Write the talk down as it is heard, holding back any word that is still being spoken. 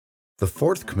The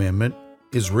fourth commandment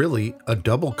is really a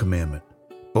double commandment,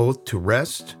 both to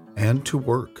rest and to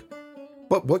work.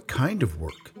 But what kind of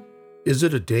work? Is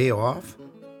it a day off?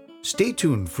 Stay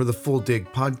tuned for the Full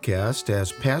Dig podcast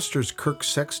as Pastors Kirk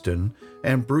Sexton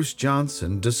and Bruce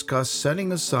Johnson discuss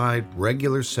setting aside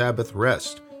regular Sabbath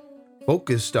rest,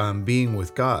 focused on being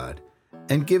with God,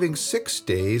 and giving 6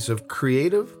 days of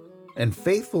creative and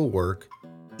faithful work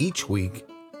each week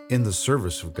in the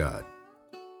service of God.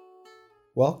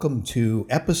 Welcome to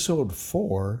episode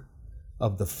 4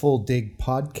 of the Full Dig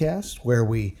podcast, where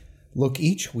we look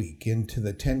each week into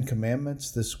the 10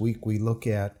 commandments. This week we look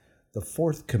at the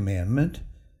fourth commandment.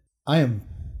 I am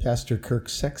Pastor Kirk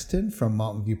Sexton from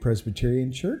Mountain View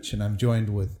Presbyterian Church, and I'm joined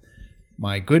with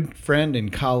my good friend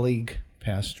and colleague,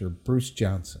 Pastor Bruce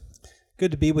Johnson.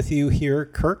 Good to be with you here,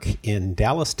 Kirk, in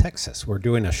Dallas, Texas. We're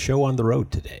doing a show on the road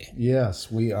today.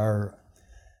 Yes, we are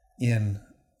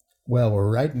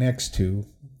we're right next to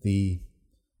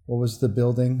what was the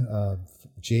building?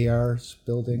 JR's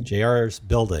building? JR's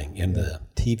building in the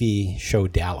TV show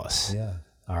Dallas. Yeah.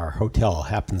 Our hotel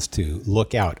happens to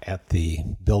look out at the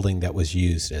building that was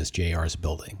used as JR's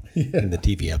building in the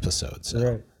TV episode.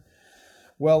 So. Right.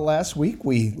 Well, last week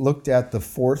we looked at the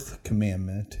fourth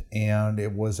commandment, and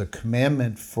it was a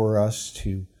commandment for us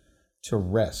to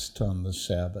rest on the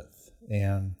Sabbath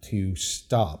and to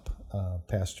stop.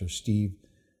 Pastor Steve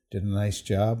did a nice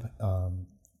job.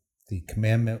 The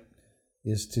commandment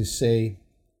is to say,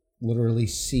 literally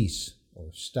cease or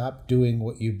stop doing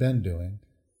what you've been doing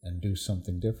and do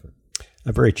something different.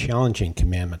 A very challenging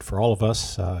commandment for all of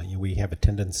us. We have a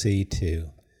tendency to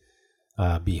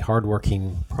be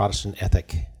hardworking, Protestant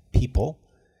ethic people,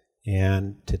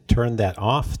 and to turn that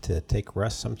off, to take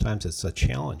rest, sometimes it's a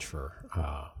challenge for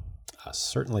us.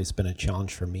 Certainly it's been a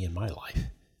challenge for me in my life.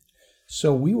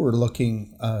 So we were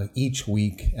looking each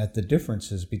week at the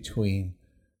differences between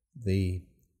the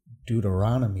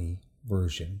Deuteronomy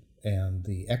version and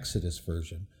the Exodus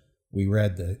version. We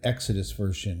read the Exodus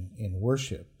version in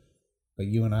worship, but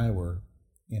you and I were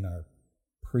in our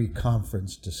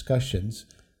pre-conference discussions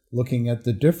looking at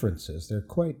the differences. They're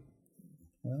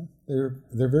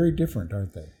they're very different,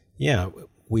 aren't they? Yeah,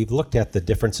 we've looked at the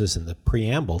differences in the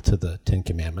preamble to the Ten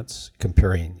Commandments,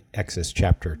 comparing Exodus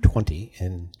chapter 20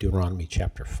 and Deuteronomy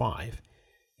chapter 5.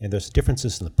 And there's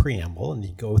differences in the preamble, and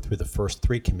you go through the first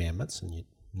 3 commandments, and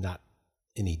not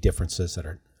any differences that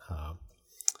are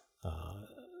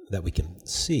that we can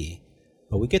see.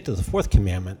 But we get to the fourth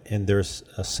commandment, and there's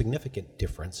a significant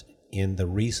difference in the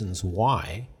reasons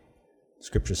why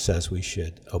Scripture says we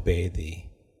should obey the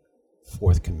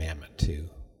fourth commandment to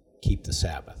keep the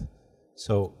Sabbath.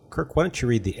 So, Kirk, why don't you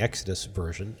read the Exodus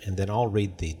version, and then I'll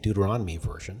read the Deuteronomy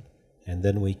version, and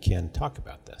then we can talk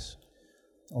about this.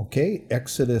 Okay,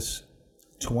 Exodus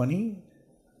 20,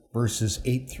 verses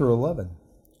 8 through 11.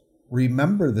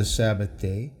 Remember the Sabbath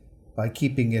day by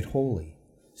keeping it holy.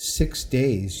 6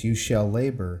 days you shall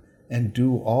labor and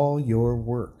do all your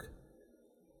work.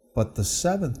 But the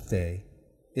seventh day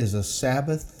is a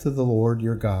Sabbath to the Lord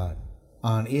your God.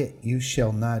 On it you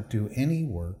shall not do any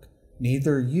work,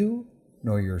 neither you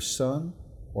nor your son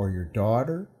or your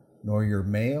daughter, nor your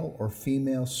male or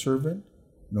female servant,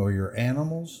 nor your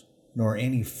animals, nor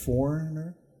any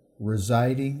foreigner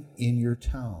residing in your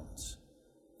towns.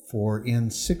 For in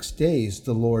 6 days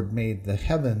the Lord made the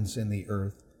heavens and the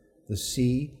earth, the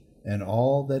sea, and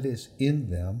all that is in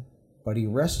them, but he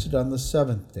rested on the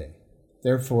seventh day.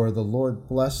 Therefore the Lord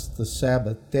blessed the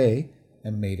Sabbath day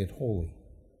and made it holy.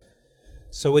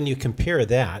 So when you compare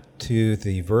that to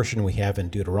the version we have in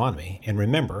Deuteronomy, and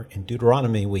remember, in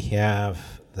Deuteronomy we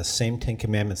have the same 10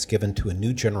 commandments given to a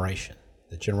new generation,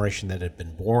 the generation that had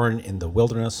been born in the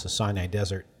wilderness, the Sinai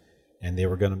desert, and they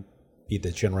were going to be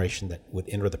the generation that would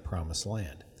enter the promised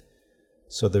land.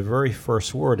 So the very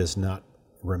first word is not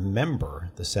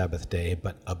remember the Sabbath day,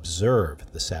 but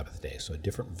observe the Sabbath day. So a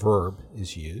different verb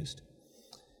is used.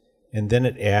 And then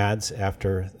it adds,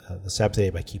 after the Sabbath day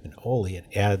by keeping it holy, it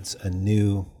adds a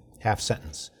new half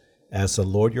sentence, as the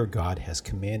Lord your God has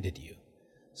commanded you.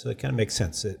 So it kind of makes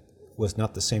sense. It was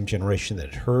not the same generation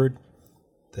that had heard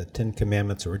the 10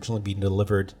 Commandments originally being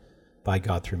delivered by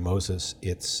God through Moses.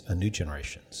 It's a new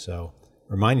generation. So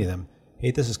reminding them,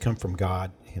 hey, this has come from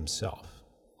God himself.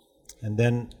 And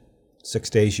then 6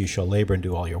 days you shall labor and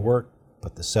do all your work,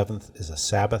 but the seventh is a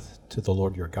Sabbath to the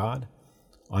Lord your God.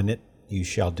 On it you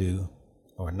shall do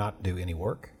or not do any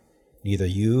work, neither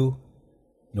you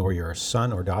nor your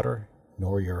son or daughter,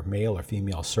 nor your male or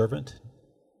female servant,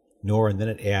 nor, and then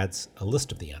it adds a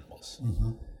list of the animals,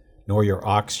 nor your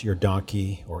ox, your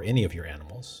donkey, or any of your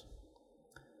animals.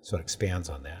 So it expands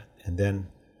on that. And then,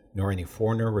 nor any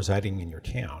foreigner residing in your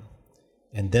town.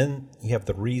 And then you have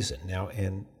the reason. Now,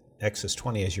 in Exodus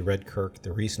 20, as you read, Kirk,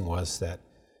 the reason was that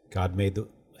God made the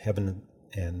heaven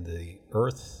and the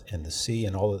earth and the sea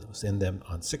and all that was in them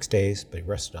on 6 days, but he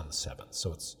rested on the seventh.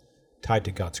 So it's tied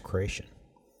to God's creation.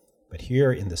 But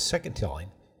here in the second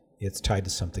telling, it's tied to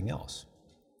something else.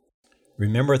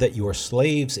 Remember that you were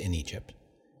slaves in Egypt,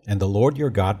 and the Lord your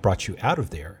God brought you out of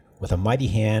there with a mighty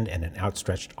hand and an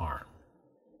outstretched arm.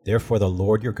 Therefore the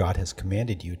Lord your God has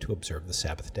commanded you to observe the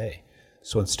Sabbath day.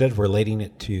 So instead of relating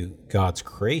it to God's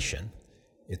creation,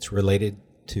 it's related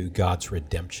to God's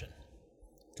redemption.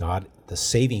 God, the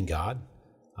saving God,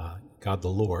 God the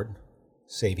Lord,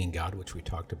 saving God, which we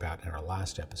talked about in our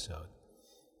last episode.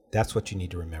 That's what you need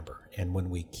to remember. And when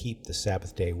we keep the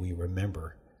Sabbath day, we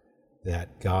remember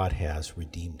that God has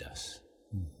redeemed us.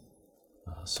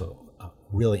 So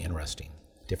really interesting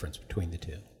difference between the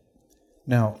two.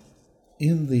 Now,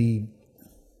 in the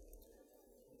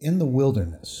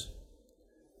wilderness,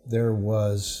 there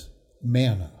was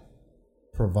manna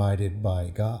provided by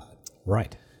God.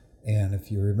 Right. And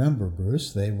if you remember,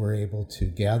 Bruce, they were able to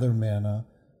gather manna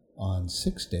on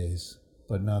 6 days,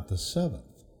 but not the seventh.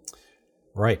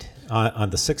 Right. On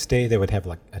the sixth day, they would have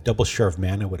like a double share of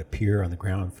manna would appear on the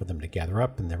ground for them to gather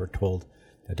up, and they were told,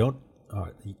 don't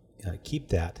keep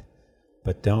that,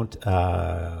 but don't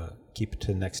keep it to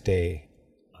the next day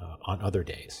on other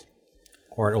days,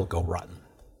 or it'll go rotten.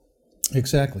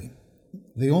 Exactly.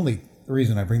 The only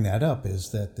reason I bring that up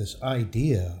is that this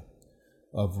idea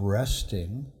of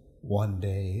resting one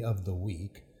day of the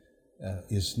week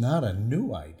is not a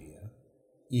new idea,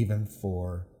 even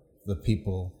for the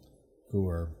people who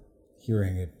are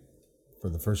hearing it for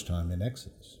the first time in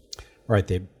Exodus. Right.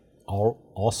 They've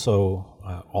also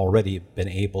already been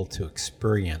able to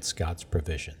experience God's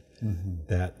provision,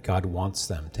 that God wants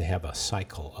them to have a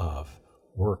cycle of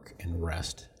work and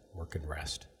rest, work and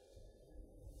rest.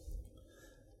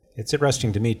 It's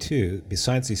interesting to me, too,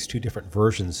 besides these two different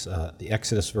versions, the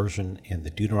Exodus version and the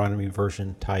Deuteronomy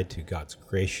version tied to God's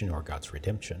creation or God's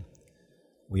redemption,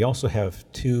 we also have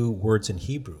two words in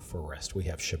Hebrew for rest. We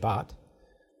have Shabbat,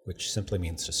 which simply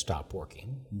means to stop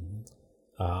working.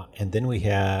 And then we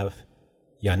have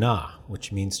Yana,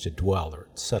 which means to dwell or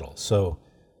settle. So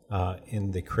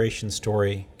in the creation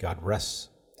story, God rests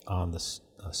on the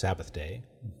Sabbath day.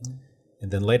 And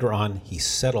then later on, he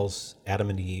settles Adam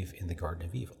and Eve in the Garden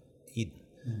of Eden.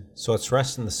 So it's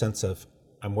rest in the sense of,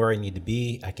 I'm where I need to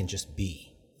be, I can just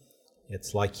be.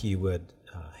 It's like you would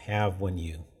have when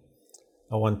you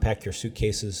unpack your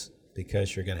suitcases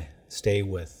because you're going to stay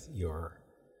with your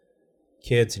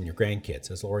kids and your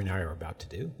grandkids, as Lori and I are about to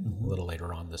do a little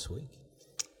later on this week.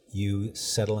 You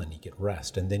settle and you get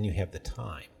rest, and then you have the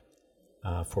time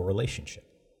for relationship.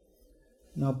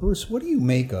 Now, Bruce, what do you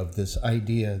make of this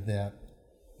idea that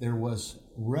there was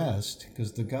rest,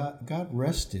 because God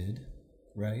rested,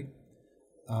 right?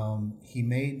 He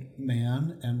made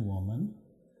man and woman,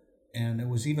 and it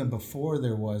was even before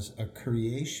there was a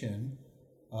creation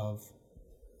of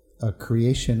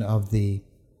the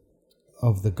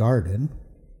garden.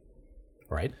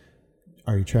 Right.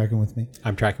 Are you tracking with me?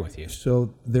 I'm tracking with you.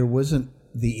 So there wasn't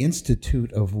the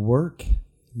institute of work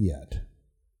yet,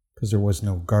 because there was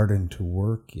no garden to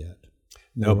work yet.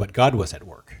 No, but God was at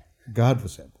work. God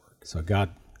was at work. So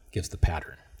God gives the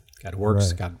pattern. God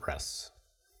works, Right. God rests.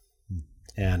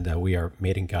 And we are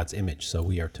made in God's image, so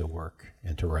we are to work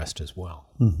and to rest as well.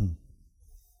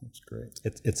 That's great.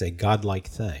 It's a godlike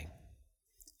thing.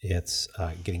 It's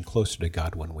getting closer to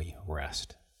God when we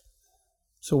rest.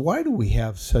 So why do we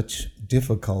have such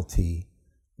difficulty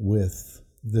with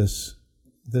this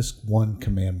one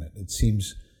commandment? It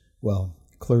seems, well,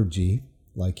 clergy,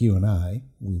 like you and I,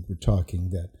 we were talking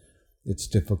that it's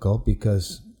difficult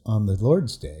because on the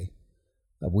Lord's Day,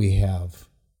 we have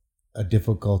a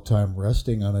difficult time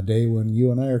resting on a day when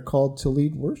you and I are called to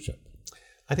lead worship.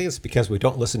 I think it's because we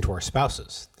don't listen to our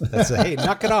spouses. That's hey,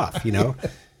 knock it off, you know.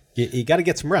 You got to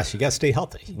get some rest. You got to stay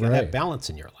healthy. You got to have balance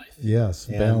in your life. Yes,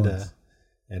 balance.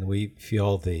 And we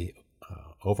feel the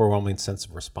overwhelming sense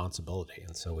of responsibility,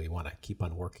 and so we want to keep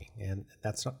on working. And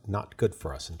that's not good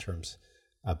for us in terms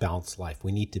of a balanced life.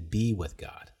 We need to be with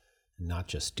God and not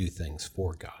just do things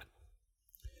for God.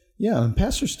 Yeah, and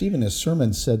Pastor Steve in his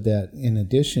sermon said that in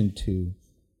addition to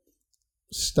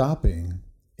stopping,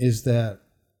 is that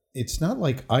it's not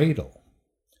like idle.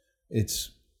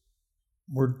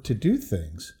 We're to do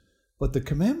things, but the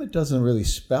commandment doesn't really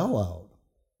spell out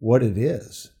what it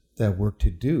is that we're to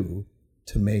do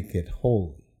to make it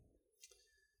holy.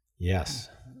 Yes.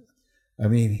 I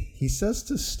mean, he says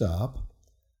to stop,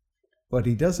 but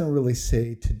he doesn't really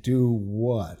say to do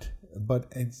what.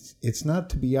 But it's not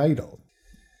to be idle.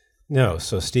 No,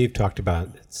 so Steve talked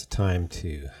about it's a time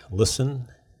to listen,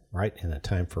 right, and a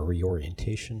time for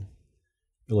reorientation.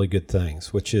 Really good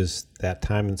things, which is that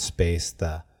time and space,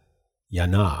 the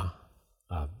yana,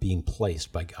 being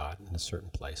placed by God in a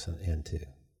certain place, and to,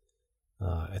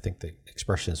 I think the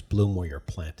expression is bloom where you're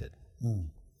planted,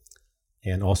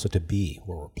 and also to be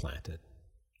where we're planted.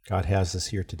 God has us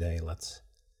here today. Let's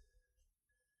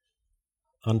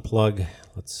unplug,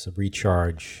 let's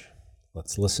recharge,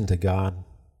 let's listen to God,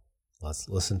 let's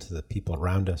listen to the people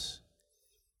around us,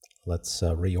 let's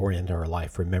reorient our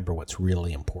life, remember what's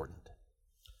really important.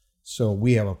 So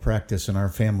we have a practice in our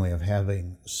family of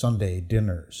having Sunday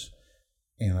dinners,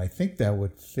 and I think that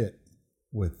would fit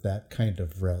with that kind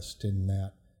of rest in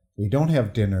that we don't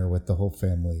have dinner with the whole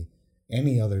family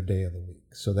any other day of the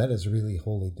week. So that is really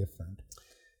wholly different.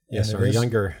 Yes, our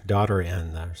younger daughter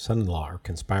and our son-in-law are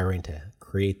conspiring to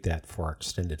create that for our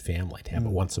extended family, to have it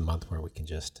once a month where we can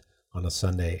just, on a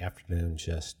Sunday afternoon,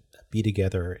 just be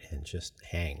together and just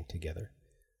hang together.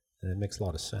 And it makes a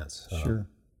lot of sense. Sure.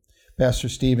 Pastor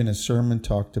Steve in his sermon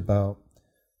talked about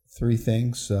three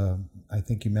things. I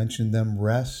think you mentioned them: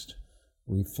 rest,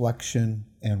 reflection,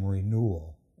 and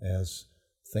renewal as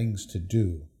things to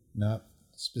do. Not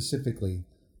specifically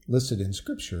listed in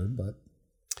Scripture, but...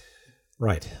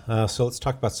 Right. So let's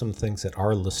talk about some things that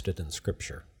are listed in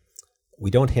Scripture. We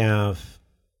don't have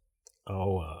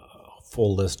a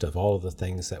full list of all of the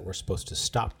things that we're supposed to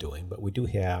stop doing, but we do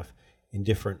have in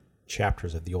different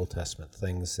chapters of the Old Testament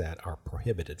things that are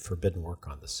prohibited, forbidden work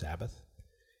on the Sabbath.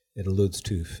 It alludes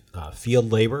to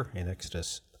field labor in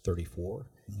Exodus 34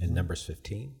 and Numbers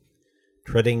 15,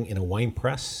 treading in a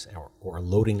winepress or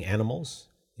loading animals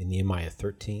in Nehemiah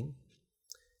 13,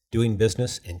 doing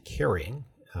business and carrying,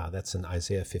 that's in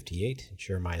Isaiah 58,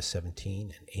 Jeremiah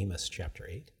 17, and Amos chapter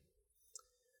 8,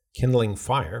 kindling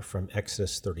fire from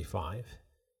Exodus 35,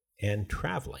 and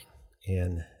traveling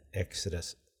in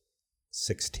Exodus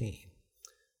 16.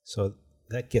 So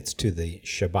that gets to the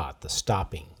Shabbat, the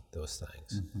stopping those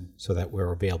things, so that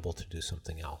we're available to do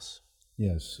something else.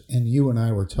 Yes, and you and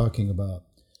I were talking about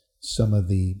some of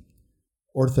the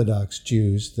Orthodox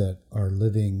Jews that are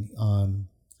living on,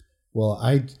 well,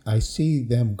 I see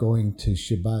them going to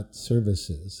Shabbat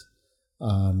services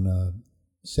on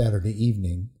Saturday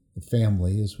evening. The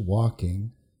family is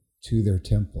walking to their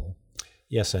temple.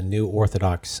 Yes, a new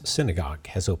Orthodox synagogue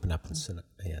has opened up in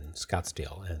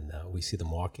Scottsdale, and we see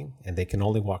them walking, and they can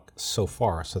only walk so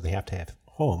far, so they have to have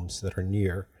homes that are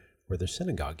near where their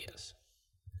synagogue is.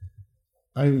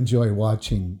 I enjoy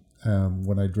watching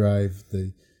when I drive,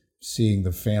 seeing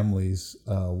the families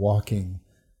walking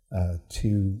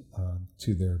to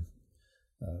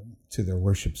their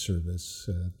worship service,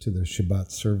 to their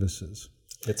Shabbat services.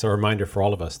 It's a reminder for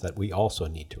all of us that we also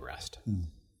need to rest.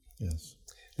 Yes.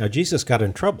 Now, Jesus got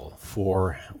in trouble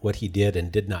for what he did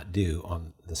and did not do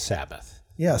on the Sabbath.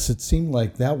 Yes, it seemed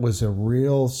like that was a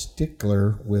real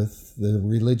stickler with the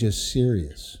religious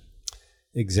serious.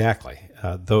 Exactly.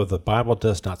 Though the Bible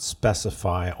does not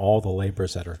specify all the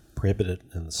labors that are prohibited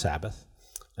in the Sabbath,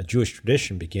 a Jewish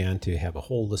tradition began to have a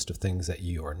whole list of things that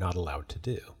you are not allowed to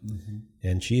do.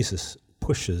 And Jesus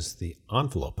pushes the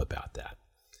envelope about that.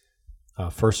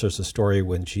 First, there's a story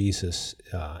when Jesus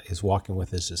is walking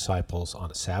with his disciples on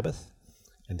a Sabbath,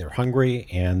 and they're hungry,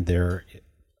 and there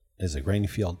is a grain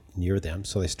field near them,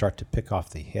 so they start to pick off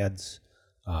the heads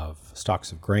of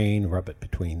stalks of grain, rub it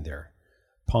between their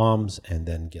palms, and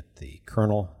then get the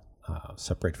kernel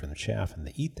separate from the chaff, and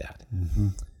they eat that.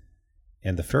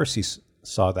 And the Pharisees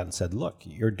saw that and said, look,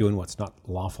 you're doing what's not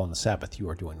lawful on the Sabbath. You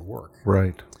are doing work.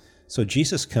 Right. So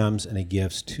Jesus comes and he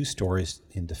gives two stories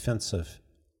in defense of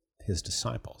his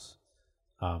disciples.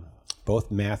 Both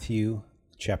Matthew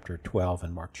chapter 12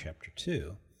 and Mark chapter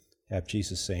 2 have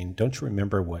Jesus saying, don't you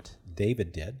remember what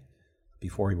David did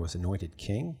before he was anointed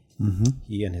king?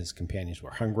 He and his companions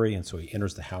were hungry, and so he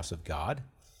enters the house of God.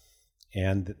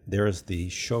 And there is the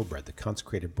showbread, the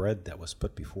consecrated bread that was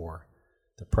put before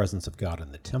the presence of God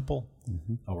in the temple,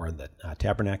 or in the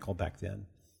tabernacle back then.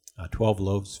 12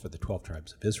 loaves for the 12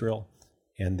 tribes of Israel.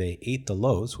 And they ate the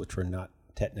loaves, which were not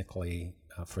technically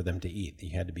for them to eat.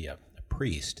 You had to be a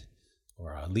priest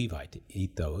or a Levite to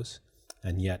eat those.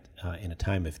 And yet, in a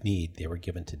time of need, they were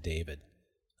given to David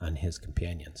and his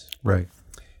companions. Right.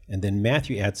 And then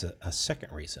Matthew adds a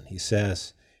second reason. He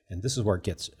says, and this is where it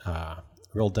gets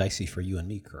real dicey for you and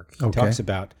me, Kirk. He talks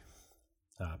about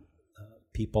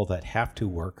people that have to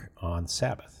work on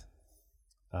Sabbath,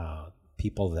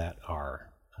 people that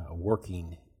are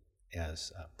working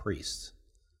as priests.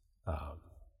 The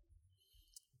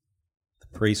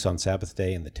priests on Sabbath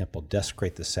day in the temple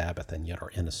desecrate the Sabbath and yet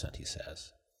are innocent, he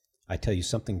says. I tell you,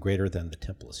 something greater than the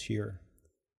temple is here.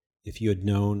 If you had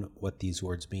known what these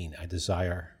words mean, I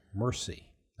desire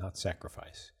mercy, not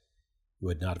sacrifice, you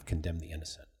would not have condemned the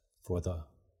innocent. For the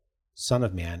Son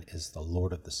of Man is the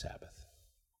Lord of the Sabbath.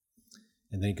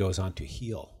 And then he goes on to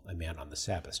heal a man on the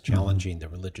Sabbath, challenging the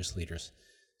religious leaders.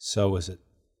 So is it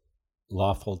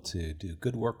lawful to do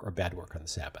good work or bad work on the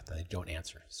Sabbath? And they don't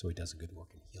answer. So he does a good work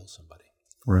and heals somebody.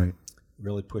 Right.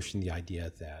 Really pushing the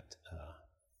idea that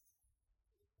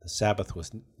the Sabbath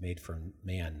was made for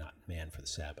man, not man for the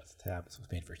Sabbath. The Sabbath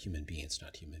was made for human beings,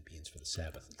 not human beings for the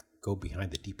Sabbath. Go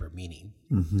behind the deeper meaning.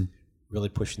 Really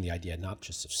pushing the idea not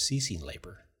just of ceasing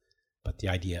labor, but the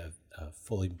idea of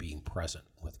fully being present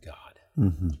with God.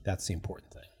 That's the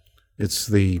important thing. It's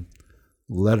the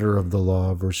letter of the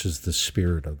law versus the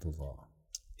spirit of the law.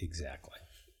 Exactly.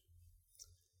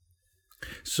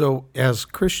 So as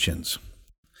Christians,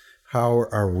 how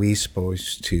are we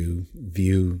supposed to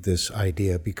view this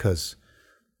idea? Because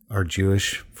our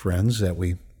Jewish friends that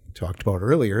we talked about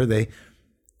earlier, they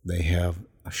have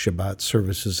Shabbat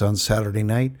services on Saturday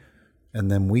night, and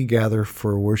then we gather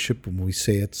for worship and we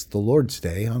say it's the Lord's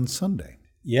Day on Sunday.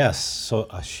 Yes, so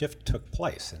a shift took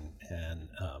place, and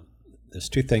there's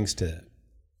two things to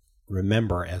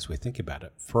remember as we think about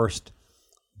it. First,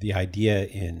 the idea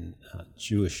in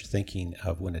Jewish thinking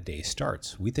of when a day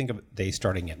starts. We think of a day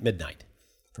starting at midnight,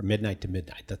 from midnight to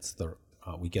midnight. That's the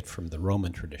we get from the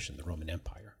Roman tradition, the Roman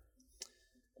Empire.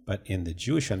 But in the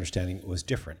Jewish understanding, it was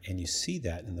different, and you see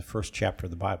that in the first chapter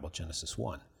of the Bible, Genesis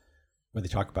 1, where they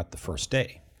talk about the first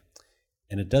day.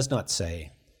 And it does not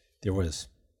say there was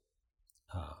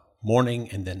morning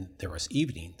and then there was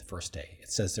evening the first day.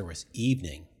 It says there was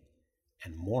evening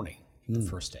and morning the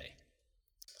first day.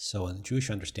 So in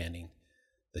Jewish understanding,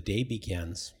 the day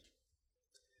begins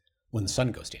when the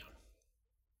sun goes down.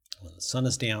 When the sun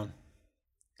is down,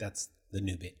 that's the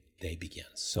new day begins.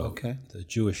 So the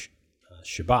Jewish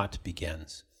Shabbat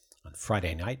begins on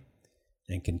Friday night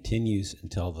and continues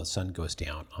until the sun goes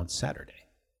down on Saturday.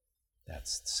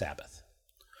 That's the Sabbath.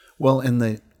 Well,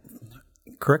 and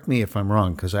correct me if I'm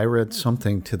wrong, because I read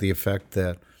something to the effect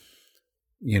that,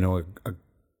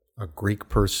 a Greek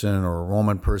person or a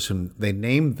Roman person, they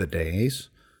named the days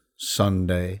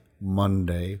Sunday,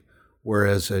 Monday,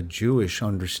 whereas a Jewish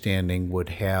understanding would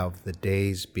have the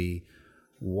days be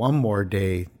one more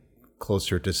day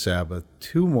closer to Sabbath,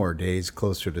 2 more days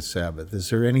closer to Sabbath. Is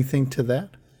there anything to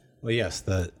that? Well, yes.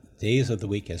 The days of the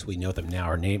week as we know them now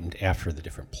are named after the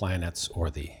different planets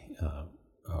or the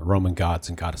Roman gods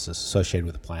and goddesses associated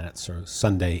with the planets. So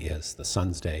Sunday is the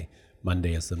sun's day.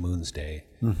 Monday is the moon's day.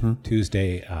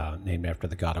 Tuesday, named after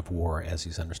the god of war, as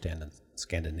he's understood in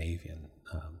Scandinavian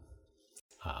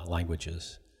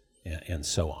languages, and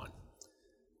so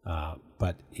on.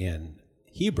 But in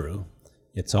Hebrew,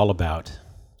 it's all about,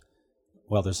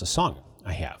 there's a song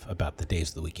I have about the days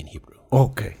of the week in Hebrew.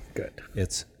 Okay, good.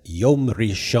 It's Yom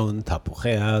Rishon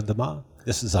Tapuchei Adama.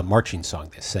 This is a marching song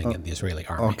they sing in the Israeli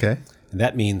army. Okay. And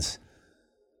that means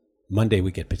Monday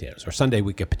we get potatoes, or Sunday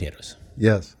we get potatoes.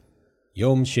 Yes.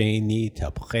 Yom Sheni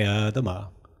Tapuchei Adama.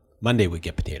 Monday we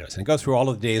get potatoes. And it goes through all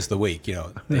of the days of the week,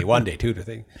 day 1, day 2, day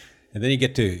 3. And then you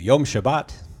get to Yom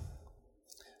Shabbat,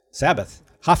 Sabbath,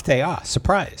 Hafteah,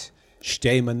 surprise.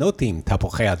 Shtei Manotim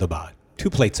Tapuchei Adama. 2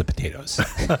 plates of potatoes.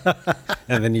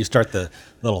 And then you start the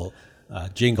little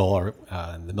jingle, or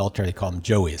in the military they call them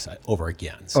joeys, over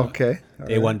again. So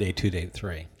day 1, day 2, day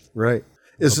 3. Right.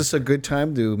 Is this a good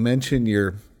time to mention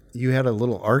you had a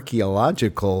little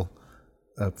archaeological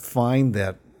find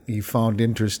that you found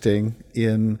interesting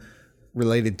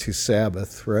related to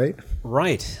Sabbath, right?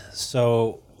 Right.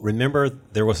 So remember,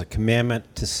 there was a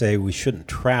commandment to say we shouldn't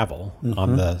travel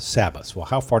on the Sabbath. Well,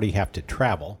 how far do you have to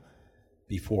travel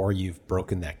before you've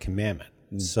broken that commandment?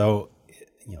 So,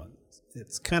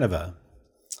 it's kind of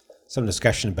some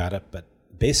discussion about it, but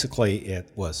basically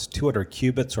it was 200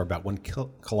 cubits, or about 1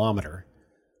 kilometer.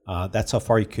 That's how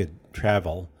far you could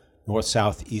travel north,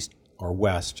 south, east, or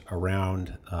west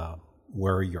around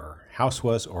where your house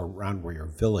was, or around where your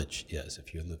village is,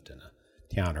 if you lived in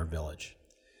a town or village.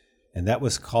 And that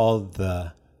was called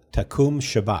the Takum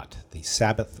Shabbat, the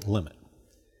Sabbath limit.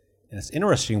 And it's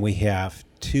interesting, we have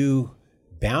 2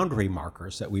 boundary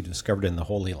markers that we discovered in the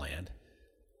Holy Land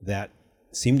that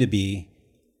seem to be,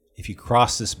 if you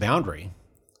cross this boundary,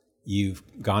 you've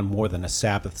gone more than a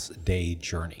Sabbath's day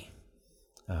journey.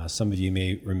 Some of you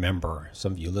may remember,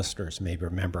 some of you listeners may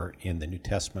remember in the New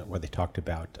Testament where they talked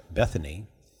about Bethany,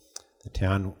 the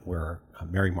town where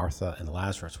Mary, Martha, and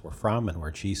Lazarus were from, and where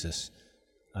Jesus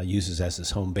uses as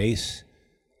his home base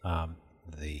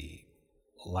the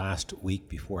last week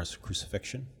before his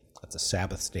crucifixion. That's a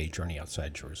Sabbath day journey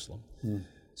outside Jerusalem.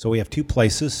 So we have 2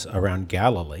 places around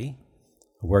Galilee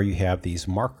where you have these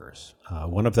markers.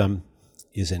 One of them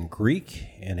is in Greek,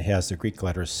 and it has the Greek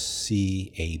letters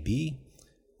CAB,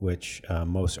 which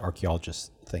most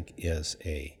archaeologists think is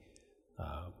a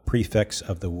prefix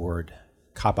of the word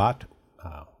Kabbat,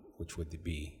 which would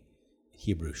be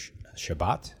Hebrew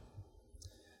Shabbat.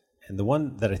 And the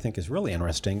one that I think is really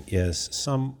interesting is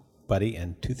somebody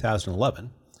in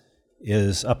 2011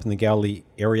 is up in the Galilee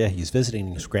area. He's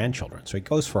visiting his grandchildren. So he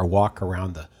goes for a walk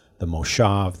around the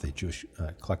Moshav, the Jewish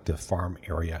collective farm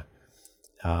area,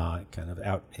 kind of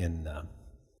out in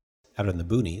the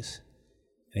boonies.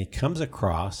 And he comes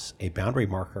across a boundary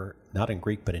marker, not in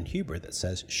Greek, but in Hebrew, that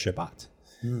says Shabbat.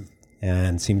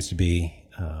 And seems to be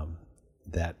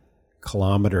that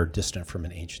kilometer distant from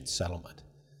an ancient settlement.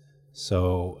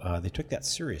 So they took that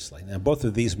seriously. Now, both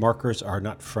of these markers are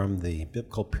not from the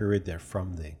biblical period. They're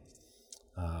from the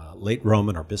late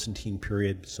Roman or Byzantine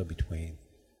period, so between,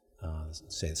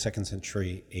 say, the 2nd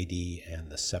century AD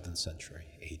and the 7th century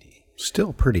AD.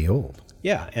 Still pretty old.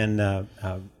 Yeah, and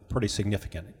pretty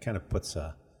significant. It kind of puts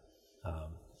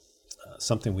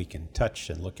something we can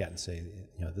touch and look at and say,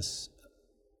 this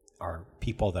are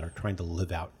people that are trying to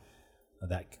live out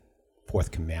that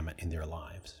fourth commandment in their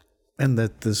lives. And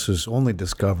that this was only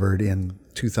discovered in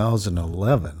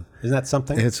 2011. Isn't that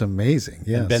something? It's amazing,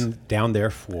 yes. And been down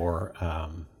there for,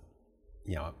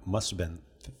 it must have been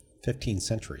 15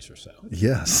 centuries or so.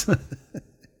 Yes.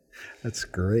 That's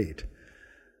great.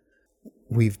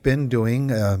 We've been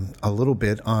doing a little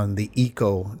bit on the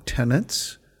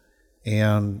eco-tenets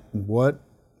and what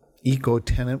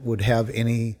eco-tenet would have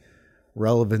any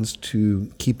relevance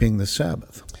to keeping the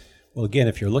Sabbath. Well, again,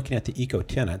 if you're looking at the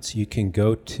eco-tenets, you can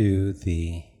go to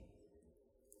the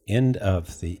end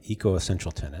of the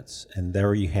eco-essential tenets, and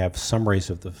there you have summaries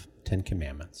of the 10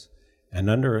 Commandments. And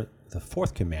under the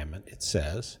fourth commandment, it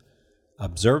says,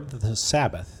 observe the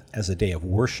Sabbath as a day of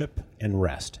worship and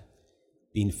rest,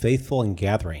 being faithful in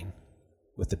gathering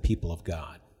with the people of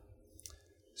God.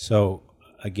 So,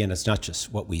 again, it's not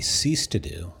just what we cease to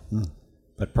do,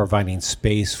 but providing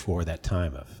space for that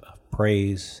time of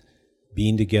praise,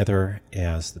 being together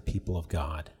as the people of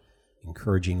God,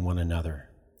 encouraging one another,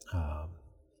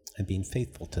 and being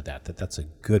faithful to that's a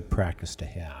good practice to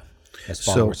have as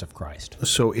followers of Christ.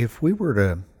 So if we were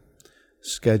to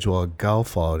schedule a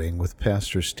golf outing with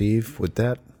Pastor Steve, would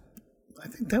that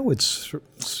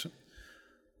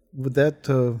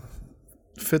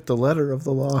fit the letter of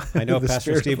the law? I know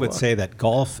Pastor Steve would say that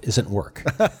golf isn't work.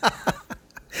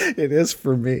 It is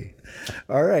for me.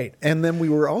 All right. And then we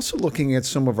were also looking at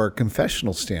some of our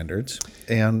confessional standards,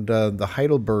 and the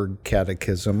Heidelberg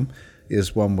Catechism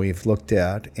is one we've looked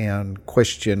at, and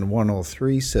question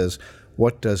 103 says,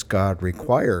 what does God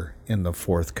require in the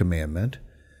fourth commandment?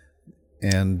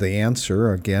 And the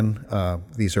answer, again,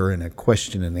 these are in a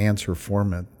question and answer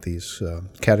format, these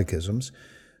catechisms.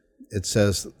 It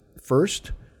says,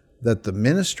 first, that the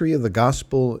ministry of the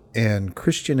gospel and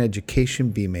Christian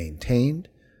education be maintained,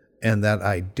 and that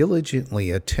I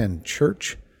diligently attend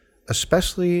church,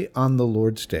 especially on the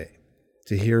Lord's Day,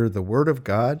 to hear the word of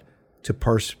God, to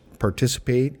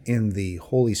participate in the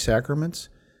holy sacraments,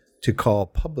 to call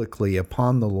publicly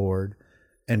upon the Lord,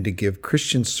 and to give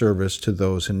Christian service to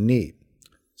those in need.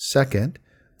 Second,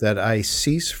 that I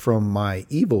cease from my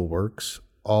evil works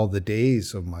all the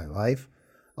days of my life,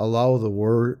 allow the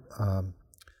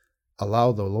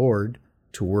Lord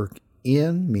to work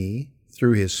in me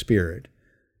through his Spirit,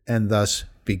 and thus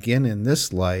begin in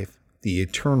this life the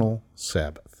eternal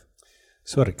Sabbath.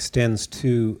 So it extends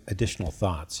to additional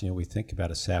thoughts. We think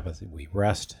about a Sabbath, we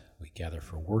rest, we gather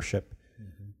for worship,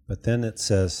 but then it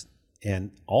says,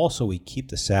 and also we keep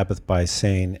the Sabbath by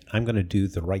saying, I'm going to do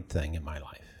the right thing in my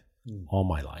life, all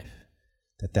my life.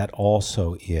 That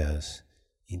also is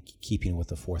in keeping with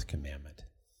the fourth commandment,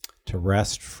 to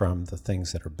rest from the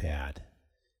things that are bad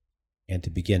and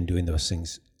to begin doing those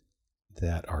things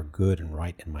that are good and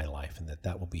right in my life, and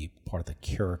that will be part of the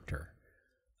character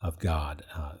of God,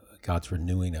 God's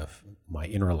renewing of my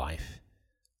inner life.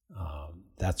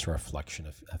 That's a reflection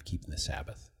of keeping the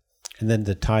Sabbath. And then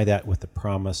to tie that with the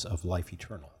promise of life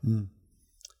eternal,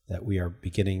 that we are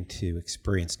beginning to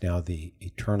experience now the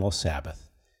eternal Sabbath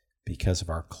because of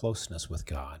our closeness with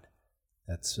God.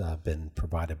 That's been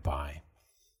provided by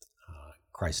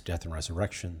Christ's death and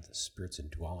resurrection, the Spirit's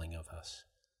indwelling of us.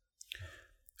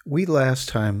 We last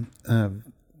time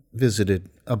visited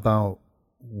about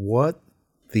what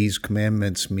these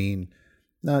commandments mean,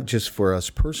 not just for us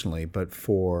personally, but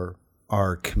for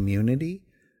our community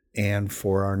and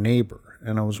for our neighbor.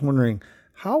 And I was wondering,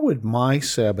 how would my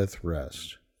Sabbath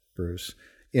rest, Bruce,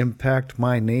 impact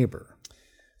my neighbor?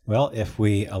 Well, if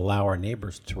we allow our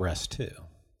neighbors to rest too.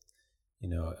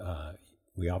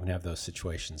 we often have those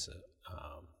situations.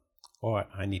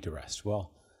 I need to rest.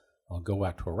 Well, I'll go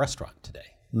out to a restaurant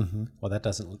today. Mm-hmm. Well, that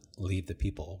doesn't leave the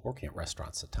people working at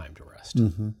restaurants the time to rest.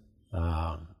 Mm-hmm.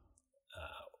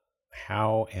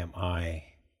 How am I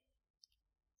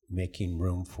making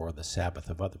room for the Sabbath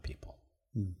of other people?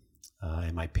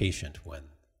 Am I patient when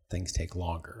things take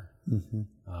longer?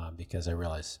 Mm-hmm. Because I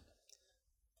realize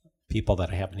people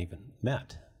that I haven't even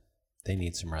met, they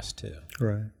need some rest too.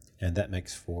 Right. And that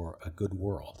makes for a good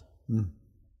world.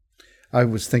 I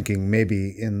was thinking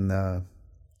maybe in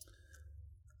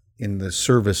the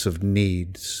service of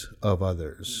needs of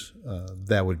others,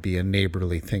 that would be a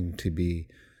neighborly thing to be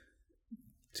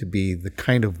the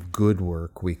kind of good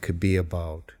work we could be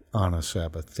about on a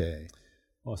Sabbath day.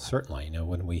 Well, certainly,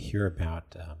 when we hear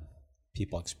about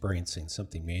people experiencing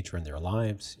something major in their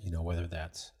lives, whether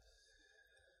that's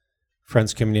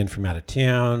friends coming in from out of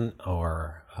town,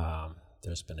 or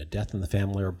there's been a death in the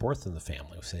family or birth in the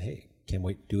family, we say, hey, can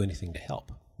we do anything to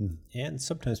help? And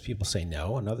sometimes people say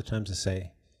no, and other times they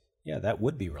say, yeah, that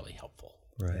would be really helpful.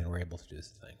 Right. And we're able to do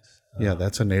things. Yeah,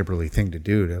 that's a neighborly thing to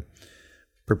do, to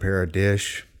prepare a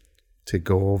dish, to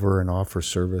go over and offer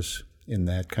service in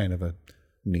that kind of a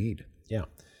need. Yeah,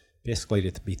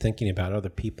 basically to be thinking about other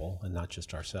people and not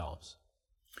just ourselves.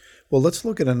 Well, let's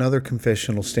look at another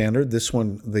confessional standard. This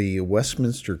one, the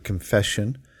Westminster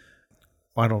Confession.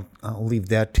 I'll leave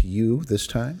that to you this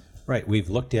time. Right. We've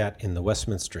looked at, in the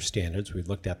Westminster Standards, we've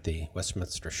looked at the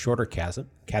Westminster Shorter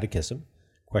Catechism,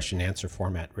 question-answer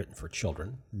format written for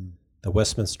children, the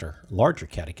Westminster Larger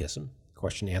Catechism,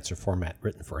 question-answer format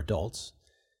written for adults,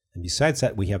 and besides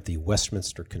that, we have the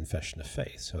Westminster Confession of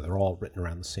Faith. So they're all written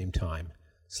around the same time,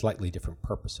 slightly different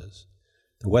purposes.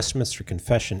 The Westminster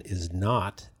Confession is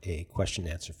not a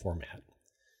question-answer format,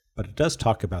 but it does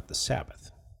talk about the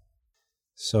Sabbath.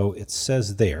 So it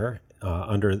says there,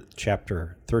 under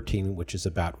chapter 13, which is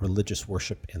about religious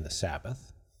worship and the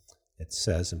Sabbath, it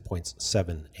says in points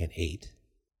 7 and 8,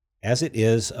 as it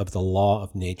is of the law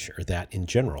of nature that in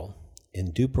general, a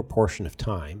due proportion of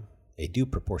time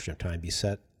be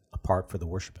set apart for the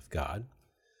worship of God,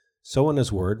 so in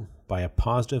his word, by a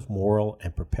positive, moral,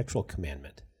 and perpetual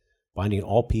commandment, binding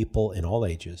all people in all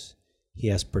ages, he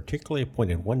has particularly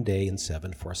appointed one day in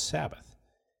 7 for a Sabbath,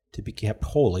 to be kept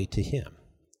holy to him,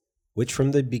 which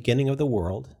from the beginning of the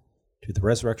world to the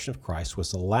resurrection of Christ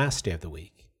was the last day of the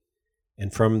week,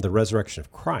 and from the resurrection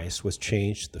of Christ was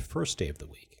changed the first day of the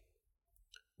week,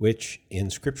 which in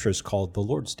Scripture is called the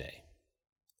Lord's Day,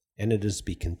 and it is to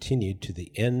be continued to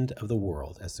the end of the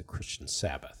world as the Christian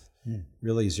Sabbath,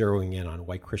 really zeroing in on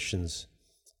why Christians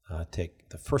take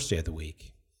the first day of the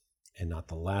week and not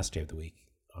the last day of the week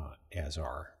as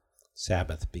our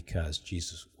Sabbath, because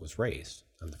Jesus was raised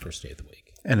on the first day of the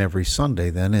week. And every Sunday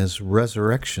then is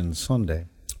Resurrection Sunday.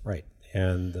 Right.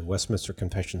 And the Westminster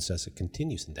Confession says it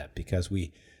continues in that, because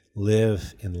we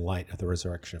live in light of the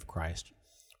resurrection of Christ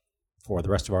for the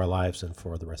rest of our lives and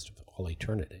for the rest of all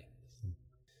eternity.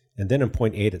 And then in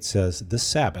point 8 it says, this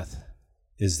Sabbath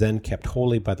is then kept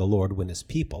holy by the Lord when his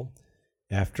people,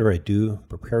 after a due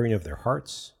preparing of their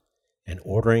hearts and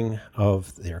ordering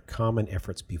of their common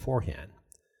efforts beforehand,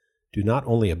 do not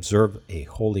only observe a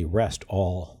holy rest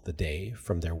all the day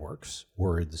from their works,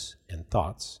 words, and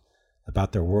thoughts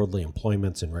about their worldly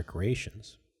employments and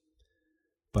recreations,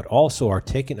 but also are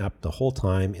taken up the whole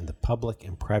time in the public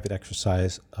and private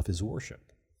exercise of his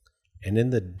worship, and in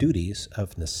the duties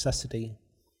of necessity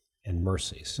and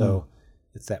mercy. So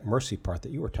it's that mercy part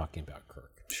that you were talking about,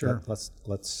 Kirk. Sure.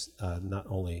 Let's not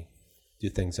only do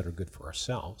things that are good for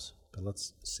ourselves, but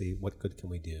let's see what good can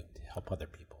we do to help other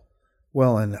people.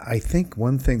 Well, and I think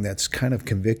one thing that's kind of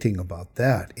convicting about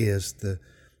that is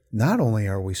not only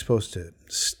are we supposed to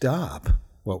stop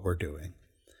what we're doing,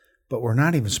 but we're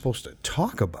not even supposed to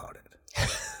talk about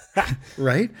it,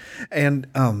 right? And,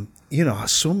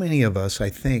 so many of us, I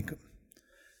think,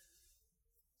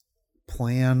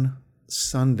 plan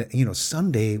Sunday.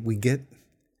 Sunday we get,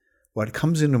 what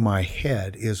comes into my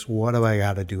head is, what do I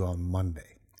got to do on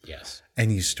Monday? Yes.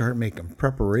 And you start making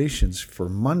preparations for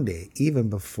Monday even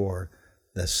before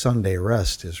the Sunday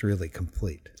rest is really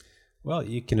complete. Well,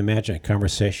 you can imagine a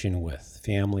conversation with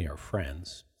family or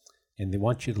friends, and they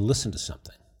want you to listen to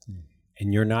something.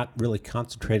 And you're not really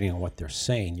concentrating on what they're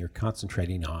saying. You're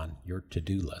concentrating on your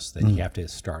to-do list that you have to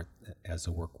start as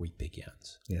the work week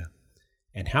begins. Yeah.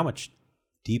 And how much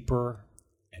deeper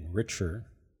and richer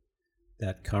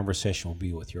that conversation will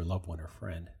be with your loved one or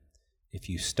friend if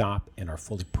you stop and are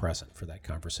fully present for that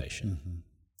conversation.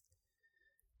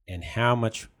 And how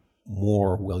much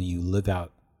more will you live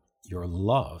out your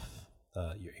love,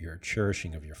 your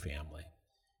cherishing of your family,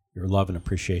 your love and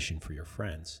appreciation for your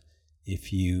friends,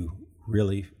 if you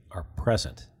really are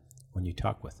present when you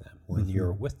talk with them, when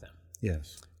you're with them.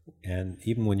 Yes. And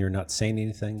even when you're not saying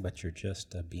anything, but you're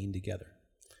just being together.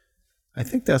 I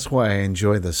think that's why I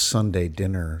enjoy the Sunday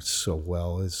dinner so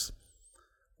well, is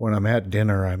when I'm at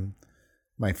dinner,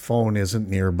 my phone isn't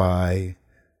nearby.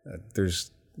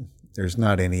 There's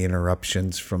not any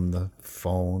interruptions from the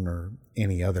phone or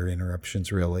any other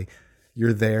interruptions, really.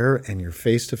 You're there and you're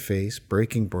face to face,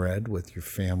 breaking bread with your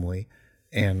family,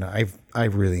 and I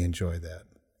really enjoy that.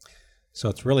 So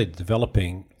it's really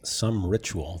developing some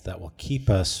ritual that will keep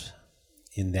us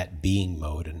in that being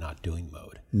mode and not doing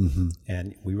mode. Mm-hmm.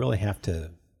 And we really have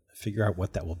to figure out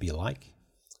what that will be like.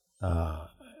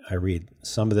 I read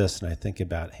some of this and I think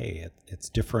about, hey, it's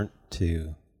different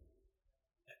to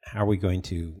how are we going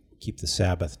to keep the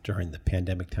Sabbath during the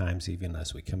pandemic times, even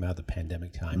as we come out of the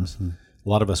pandemic times. Mm-hmm. A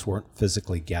lot of us weren't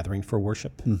physically gathering for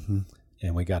worship, and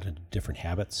we got into different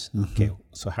habits. Mm-hmm. Okay,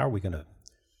 so how are we going to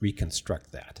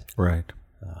reconstruct that? Right.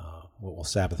 What will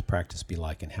Sabbath practice be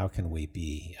like, and how can we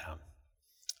be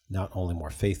not only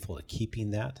more faithful to keeping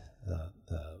that,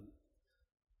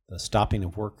 the stopping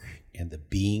of work and the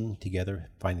being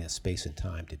together, finding a space and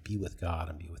time to be with God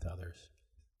and be with others.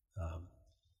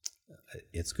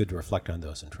 It's good to reflect on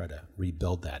those and try to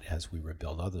rebuild that as we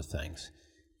rebuild other things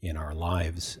in our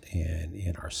lives and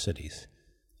in our cities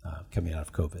coming out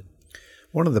of COVID.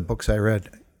 One of the books I read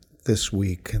this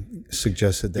week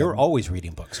suggested that... You're always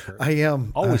reading books, Kirk. I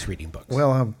am. Always reading books.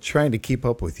 Well, I'm trying to keep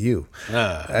up with you.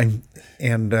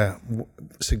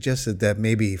 Suggested that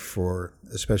maybe for,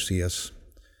 especially us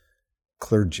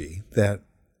clergy, that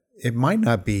it might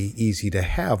not be easy to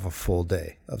have a full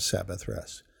day of Sabbath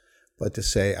rest, but to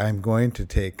say, I'm going to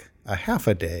take a half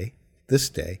a day this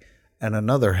day and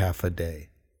another half a day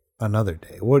another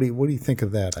day. What do you think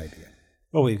of that idea?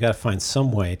 Well, we've got to find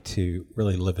some way to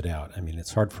really live it out. I mean,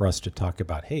 it's hard for us to talk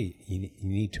about, hey, you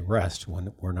need to rest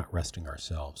when we're not resting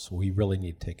ourselves. So we really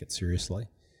need to take it seriously.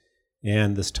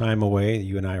 And this time away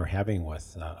you and I are having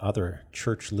with other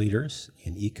church leaders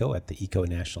in ECO at the ECO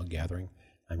National Gathering,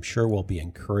 I'm sure we'll be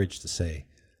encouraged to say,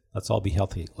 let's all be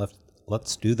healthy.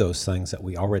 Let's do those things that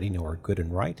we already know are good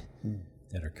and right,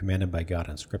 that are commanded by God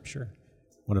in Scripture.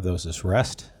 One of those is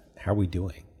rest. How are we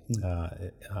doing?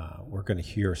 We're going to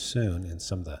hear soon in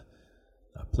some of the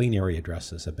plenary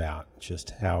addresses about just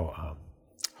how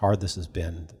hard this has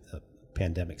been, the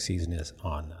pandemic season is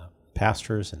on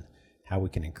pastors, and how we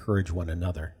can encourage one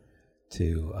another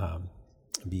to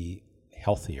be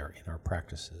healthier in our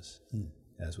practices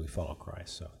as we follow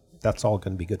Christ. So that's all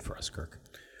going to be good for us, Kirk.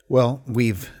 Well,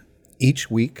 we've each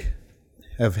week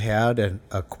have had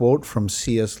a quote from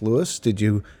C.S. Lewis. Did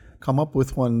you come up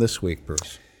with one this week,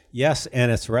 Bruce? Yes,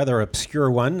 and it's a rather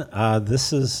obscure one.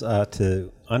 This is,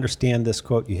 to understand this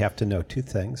quote, you have to know two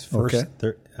things. First,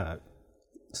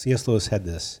 C.S. Lewis had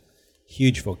this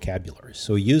huge vocabulary.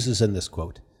 So he uses in this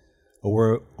quote a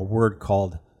word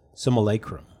called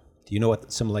simulacrum. Do you know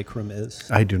what simulacrum is?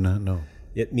 I do not know.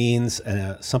 It means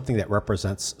something that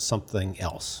represents something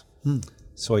else.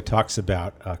 So he talks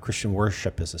about Christian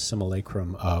worship as a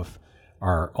simulacrum of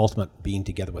our ultimate being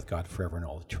together with God forever and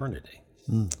all eternity.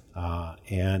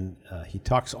 And he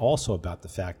talks also about the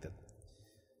fact that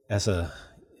as a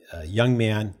young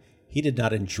man, he did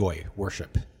not enjoy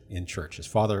worship in church. His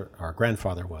father, our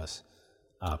grandfather, was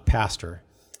a pastor,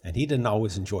 and he didn't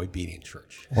always enjoy being in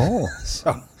church. Oh,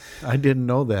 so I didn't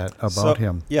know that about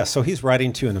him. Yeah, so he's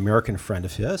writing to an American friend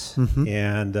of his,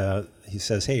 and he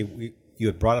says, hey, you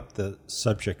had brought up the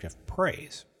subject of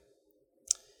praise.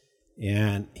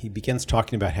 And he begins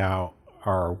talking about how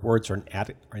our words are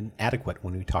inadequate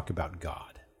when we talk about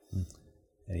God.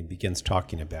 And he begins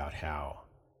talking about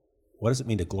what does it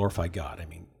mean to glorify God? I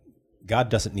mean, God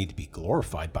doesn't need to be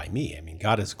glorified by me. I mean,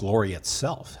 God is glory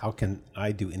itself. How can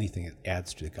I do anything that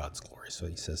adds to God's glory? So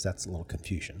he says that's a little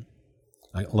confusing.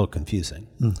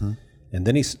 And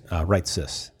then he writes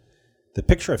this: the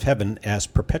picture of heaven as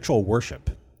perpetual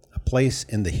worship, a place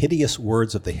in the hideous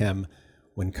words of the hymn,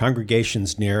 when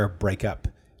congregations ne'er break up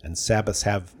and Sabbaths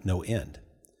have no end,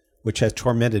 which has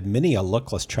tormented many a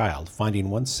luckless child,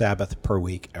 finding one Sabbath per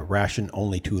week a ration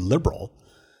only too liberal,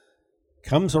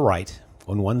 comes aright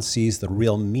when one sees the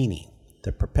real meaning.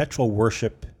 The perpetual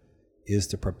worship is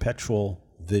the perpetual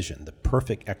vision, the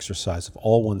perfect exercise of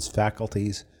all one's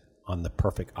faculties on the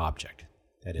perfect object.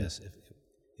 That is,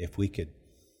 if we could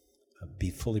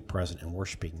be fully present in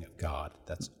worshiping God,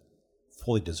 that's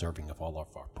fully deserving of all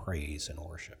of our praise and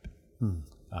worship.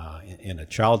 In a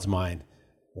child's mind,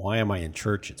 why am I in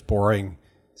church? It's boring.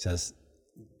 It says,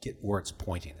 get where it's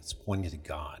pointing. It's pointing to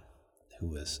God,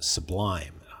 who is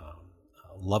sublime,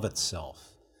 love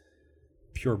itself,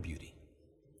 pure beauty.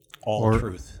 all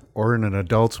truth. Or in an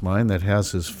adult's mind that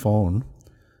has his phone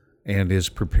and is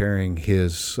preparing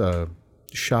his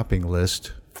shopping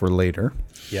list for later.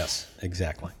 Yes,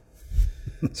 exactly.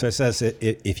 So it says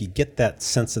if you get that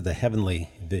sense of the heavenly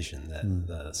vision, that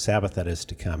the Sabbath that is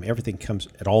to come, everything comes,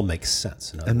 it all makes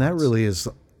sense. And that really is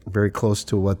very close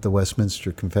to what the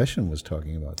Westminster Confession was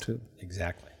talking about, too.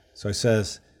 Exactly. So it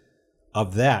says,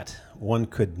 of that, one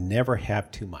could never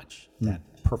have too much, that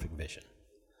perfect vision.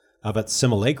 Of its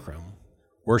simulacrum,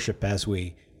 worship as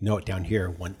we know it down here,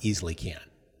 one easily can.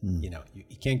 You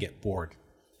can't get bored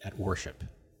at worship.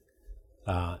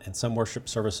 And some worship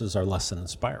services are less than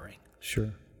inspiring.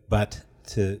 Sure. But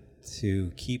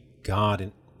to keep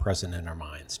God present in our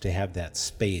minds, to have that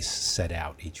space set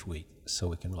out each week so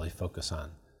we can really focus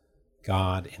on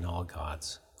God in all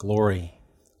God's glory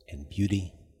and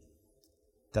beauty,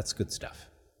 that's good stuff.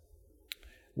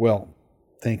 Well,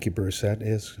 thank you, Bruce. That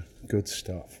is good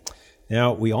stuff.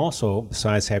 Now, we also,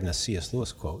 besides having a C.S.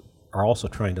 Lewis quote, are also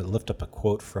trying to lift up a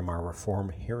quote from our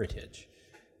Reformed heritage.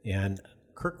 And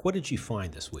Kirk, what did you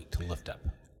find this week to lift up?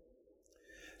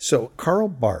 So Karl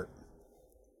Barth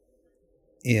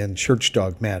in Church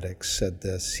Dogmatics said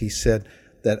this. He said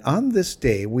that on this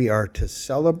day we are to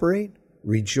celebrate,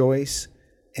 rejoice,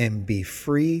 and be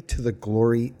free to the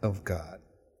glory of God.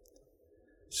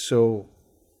 So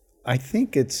I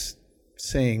think it's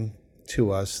saying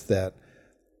to us that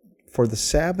for the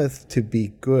Sabbath to be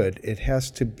good, it has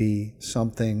to be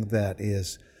something that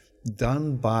is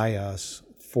done by us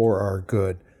for our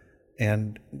good.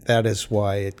 And that is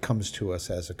why it comes to us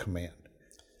as a command.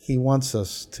 He wants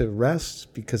us to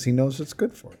rest because he knows it's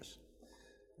good for us.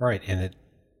 Right, and it,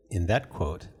 in that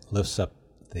quote, lifts up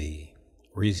the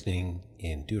reasoning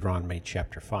in Deuteronomy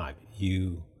chapter 5.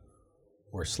 You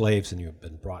were slaves and you have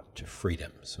been brought to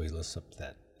freedom. So he lifts up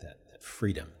that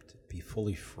freedom, to be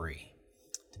fully free,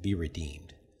 to be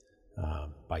redeemed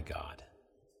by God,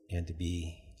 and to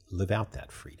live out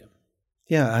that freedom.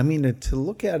 Yeah, I mean, to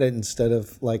look at it instead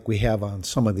of like we have on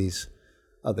some of these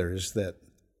others,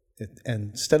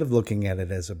 and instead of looking at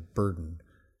it as a burden,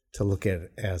 to look at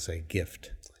it as a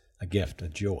gift. A gift, a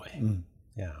joy.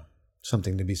 Yeah.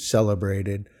 Something to be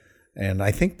celebrated. And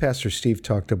I think Pastor Steve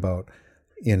talked about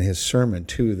in his sermon,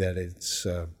 too, that it's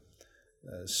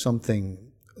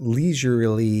something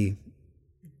leisurely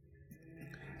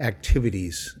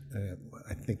activities.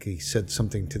 I think he said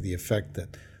something to the effect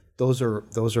that those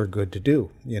are good to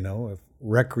do. If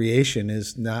recreation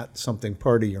is not something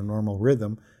part of your normal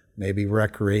rhythm, maybe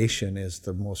recreation is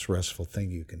the most restful thing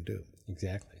you can do.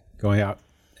 Exactly. Going out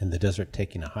in the desert,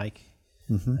 taking a hike,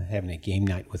 having a game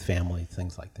night with family,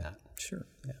 things like that. Sure.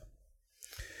 Yeah.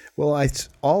 Well,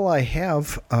 all I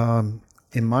have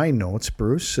in my notes,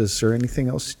 Bruce. Is there anything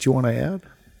else that you want to add?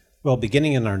 Well,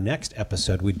 beginning in our next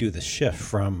episode, we do the shift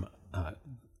from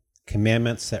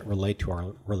commandments that relate to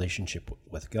our relationship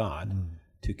with God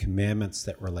to commandments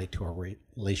that relate to our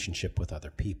relationship with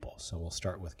other people. So we'll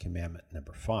start with commandment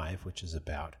number 5, which is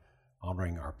about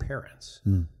honoring our parents.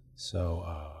 So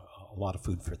a lot of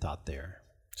food for thought there.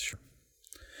 Sure.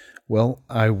 Well,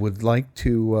 I would like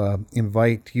to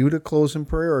invite you to close in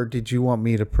prayer, or did you want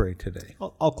me to pray today?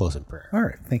 I'll close in prayer. All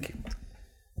right, thank you.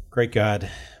 Great God,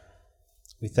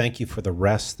 we thank you for the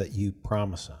rest that you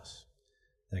promise us,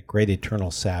 that great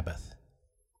eternal Sabbath,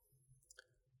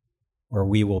 where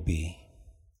we will be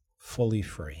fully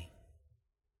free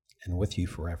and with you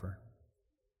forever.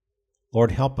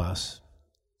 Lord, help us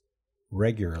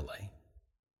regularly,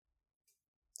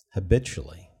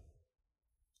 habitually,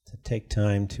 to take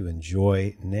time to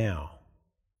enjoy now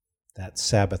that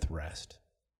Sabbath rest,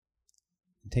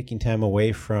 taking time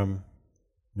away from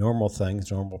normal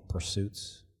things, normal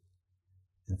pursuits,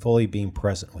 and fully being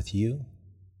present with you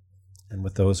and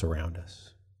with those around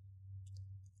us.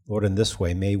 Lord, in this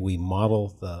way, may we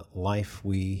model the life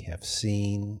we have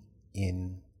seen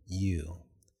in you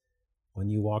when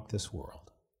you walk this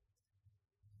world,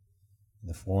 in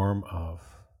the form of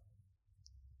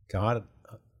God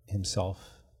himself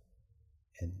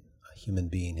and a human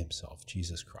being himself,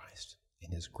 Jesus Christ.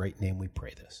 In his great name we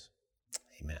pray this.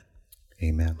 Amen.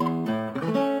 Amen.